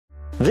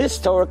This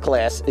Torah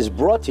class is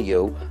brought to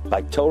you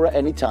by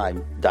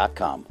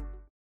TorahAnytime.com.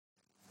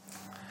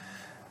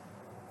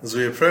 As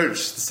we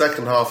approach the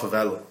second half of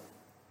Elul,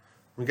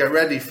 we get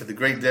ready for the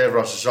great day of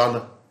Rosh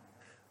Hashanah,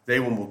 the day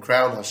when we'll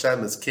crown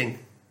Hashem as King.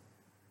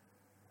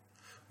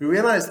 We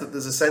realize that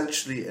there's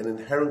essentially an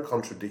inherent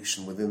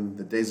contradiction within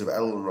the days of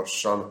Elul and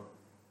Rosh Hashanah.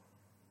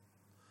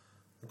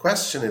 The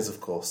question is,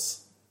 of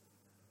course,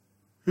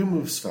 who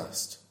moves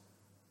first?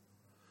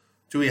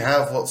 Do we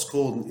have what's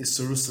called an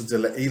Isarusa de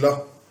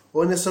Le'ila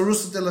or an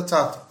Isarusa de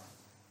Latata?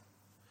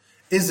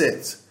 Is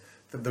it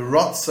that the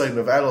Ratzon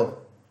of Elul,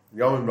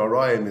 Yom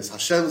Narayim, is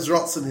Hashem's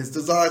Ratzon, his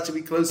desire to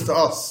be close to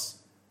us,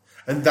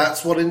 and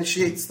that's what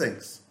initiates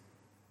things?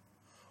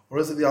 Or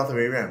is it the other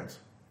way around?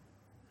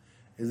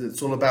 Is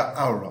it's all about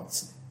our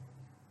Ratzon?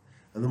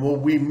 And the more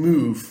we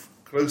move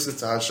closer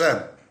to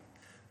Hashem,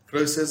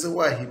 closer is the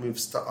way he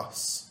moves to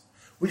us.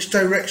 Which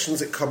direction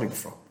is it coming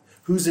from?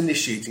 Who's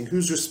initiating?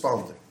 Who's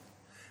responding?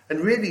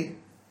 And really,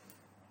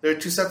 there are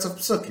two sets of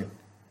psukim.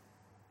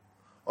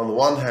 On the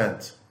one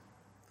hand,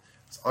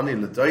 it's Ani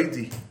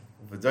l'doidi,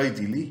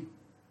 v'doidi li.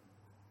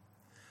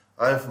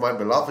 I am for my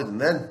beloved,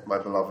 and then my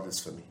beloved is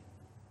for me.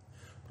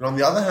 But on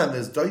the other hand,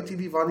 there's doidi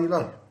li v'ani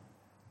lo.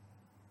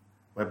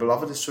 My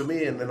beloved is for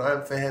me, and then I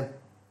am for him.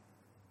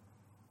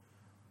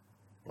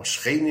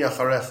 Moshcheni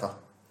acharecha.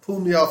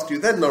 Pull me after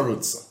you, then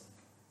narutza.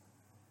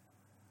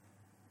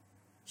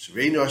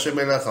 Shivenu Hashem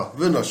elecha,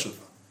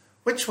 v'noshuva.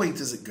 Which way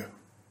does it go?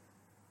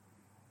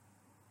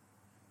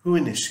 Who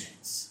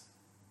initiates?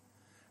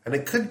 And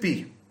it could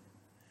be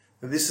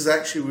that this is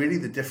actually really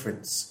the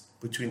difference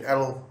between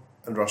Elul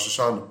and Rosh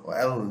Hashanah, or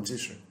Elul and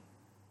Tishrei.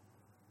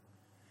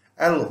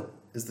 Elul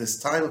is this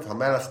time of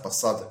Hamelech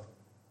Basada,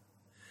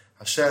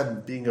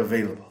 Hashem being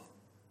available.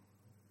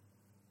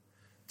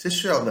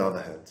 Tishrei, on the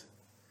other hand,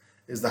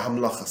 is the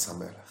Hamlachas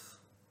Hamelech.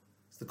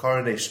 It's the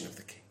coronation of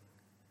the king.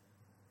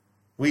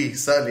 We,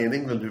 certainly in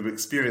England, who've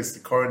experienced the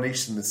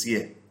coronation this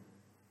year,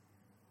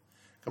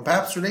 can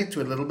perhaps relate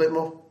to it a little bit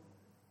more.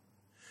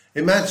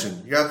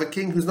 Imagine you have a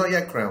king who's not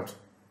yet crowned,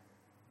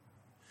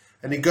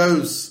 and he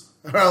goes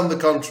around the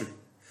country,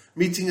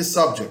 meeting his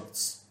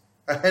subjects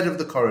ahead of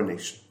the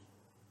coronation.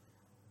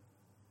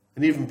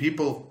 And even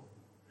people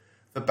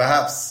that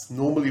perhaps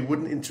normally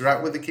wouldn't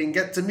interact with the king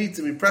get to meet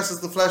him. He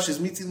presses the flesh, he's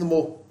meeting them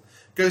all.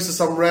 Goes to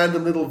some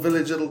random little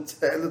village,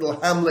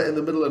 little hamlet in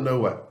the middle of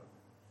nowhere.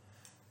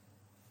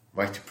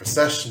 Mighty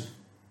procession,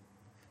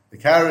 the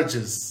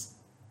carriages,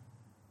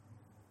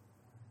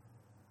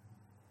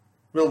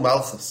 real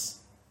malchus.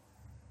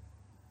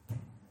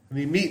 And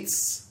he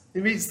meets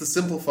the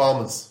simple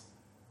farmers.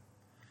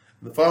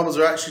 And the farmers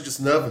are actually just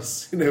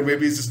nervous. Maybe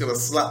he's just going to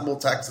slap more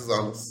taxes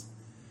on us.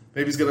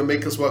 Maybe he's going to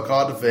make us work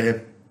harder for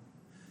him.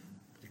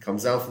 But he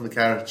comes down from the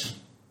carriage,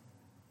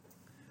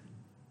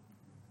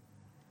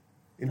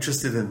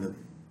 interested in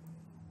them,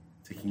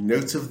 taking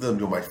note of them.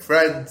 You're my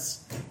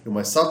friends, you're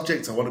my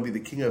subjects, I want to be the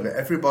king over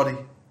everybody.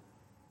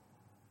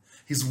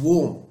 He's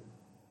warm,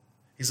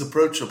 he's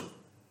approachable.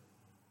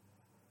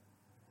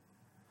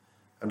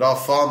 And our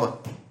farmer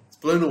is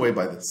blown away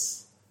by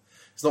this.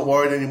 He's not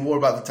worried anymore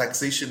about the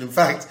taxation. In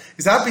fact,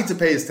 he's happy to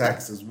pay his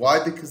taxes.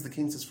 Why? Because the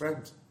king's his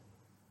friend.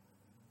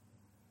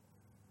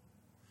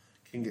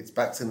 King gets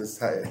back in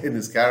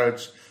his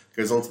carriage,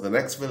 goes on to the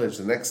next village,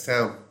 the next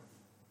town,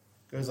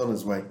 goes on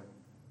his way.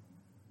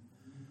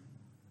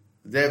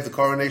 The day of the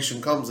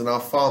coronation comes and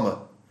our farmer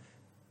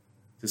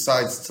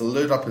decides to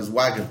load up his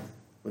wagon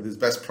with his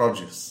best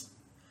produce.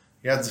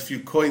 He adds a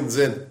few coins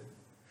in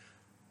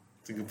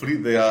to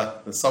complete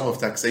the sum of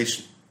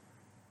taxation.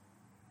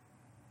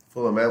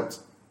 Full amount.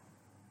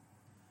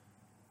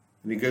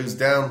 And he goes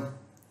down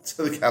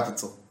to the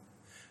capital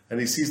and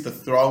he sees the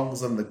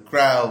throngs and the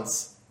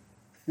crowds.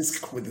 He's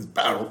come with his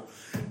barrow.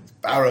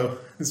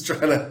 He's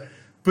trying to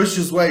push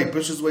his way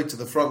to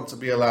the front to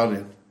be allowed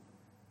in.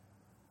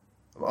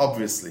 And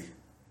obviously,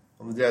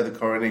 on the day of the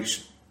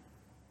coronation,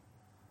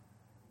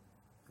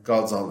 the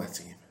gods aren't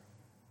letting him.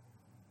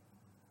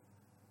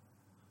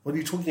 What are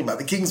you talking about?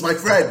 The king's my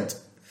friend.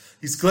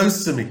 He's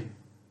close to me.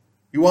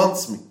 He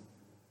wants me.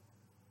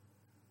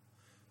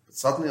 But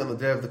suddenly on the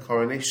day of the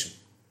coronation,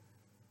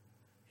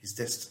 he's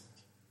distant.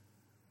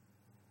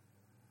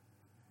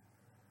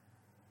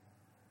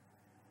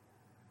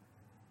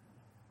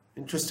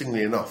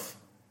 Interestingly enough,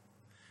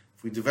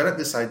 if we develop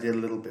this idea a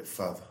little bit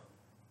further,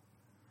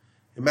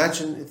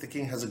 imagine if the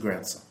king has a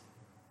grandson.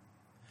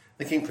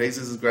 The king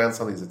praises his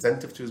grandson, he's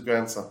attentive to his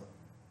grandson.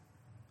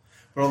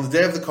 But on the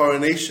day of the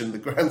coronation, the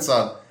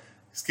grandson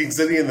is king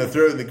sitting in the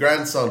throne, the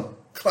grandson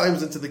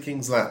climbs into the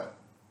king's lap.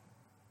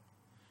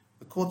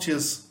 The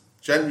courtiers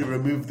gently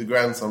remove the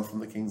grandson from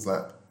the king's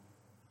lap.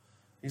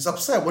 He's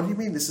upset. What do you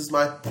mean? This is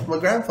my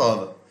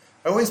grandfather.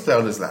 I always play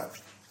on his lap.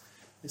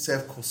 They say,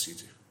 of course you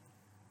do.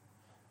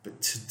 But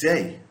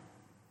today,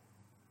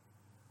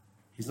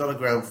 he's not a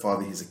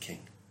grandfather, he's a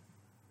king.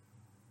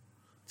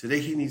 Today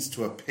he needs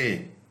to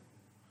appear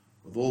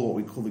with all what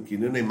we call the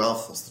Ginunei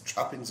Malchus, the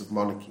trappings of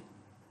monarchy.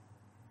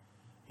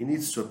 He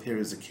needs to appear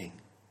as a king.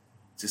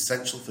 It's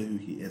essential for who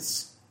he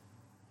is.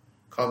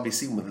 Can't be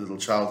seen with a little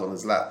child on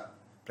his lap,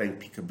 playing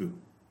peekaboo,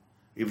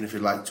 even if you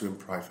like to in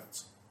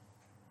private.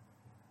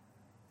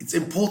 It's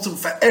important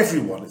for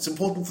everyone. It's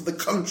important for the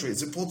country.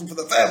 It's important for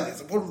the family.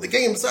 It's important for the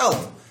king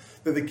himself,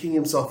 that the king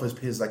himself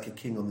appears like a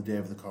king on the day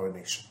of the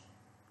coronation.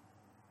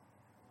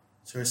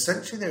 So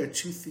essentially there are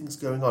two things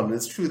going on. And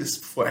it's true, this is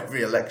before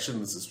every election,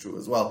 this is true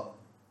as well.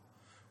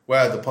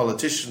 Where the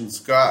politicians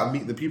go out and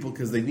meet the people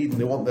because they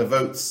want their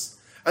votes.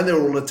 And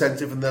they're all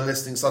attentive and they're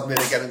listening. Suddenly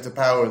they get into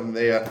power and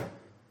they're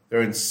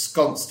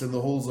ensconced in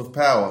the halls of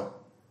power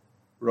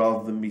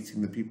rather than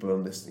meeting the people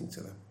and listening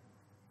to them.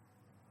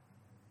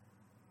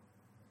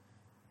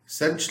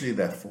 Essentially,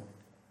 therefore,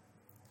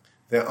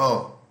 there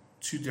are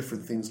two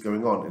different things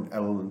going on in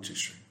Elul and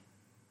Tishrei.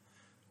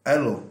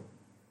 Elul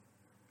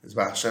is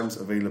about Hashem's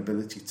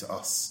availability to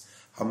us.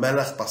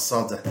 HaMelech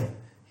Basadeh,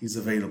 He's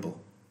available.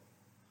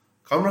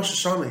 Come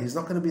Rosh Hashanah, He's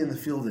not going to be in the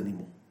field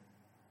anymore.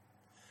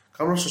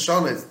 Come Rosh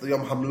Hashanah, it's the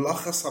Yom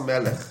HaMelachas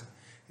HaMelech.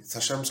 It's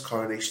Hashem's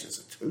coronation. It's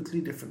a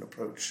totally different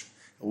approach.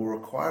 It will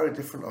require a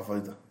different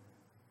avodah.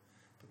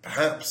 But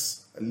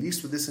perhaps, at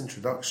least with this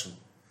introduction,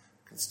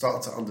 can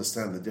start to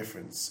understand the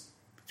difference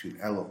between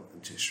Elul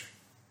and Tishrei.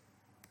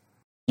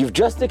 You've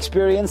just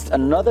experienced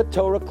another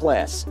Torah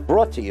class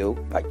brought to you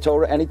by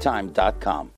TorahAnytime.com.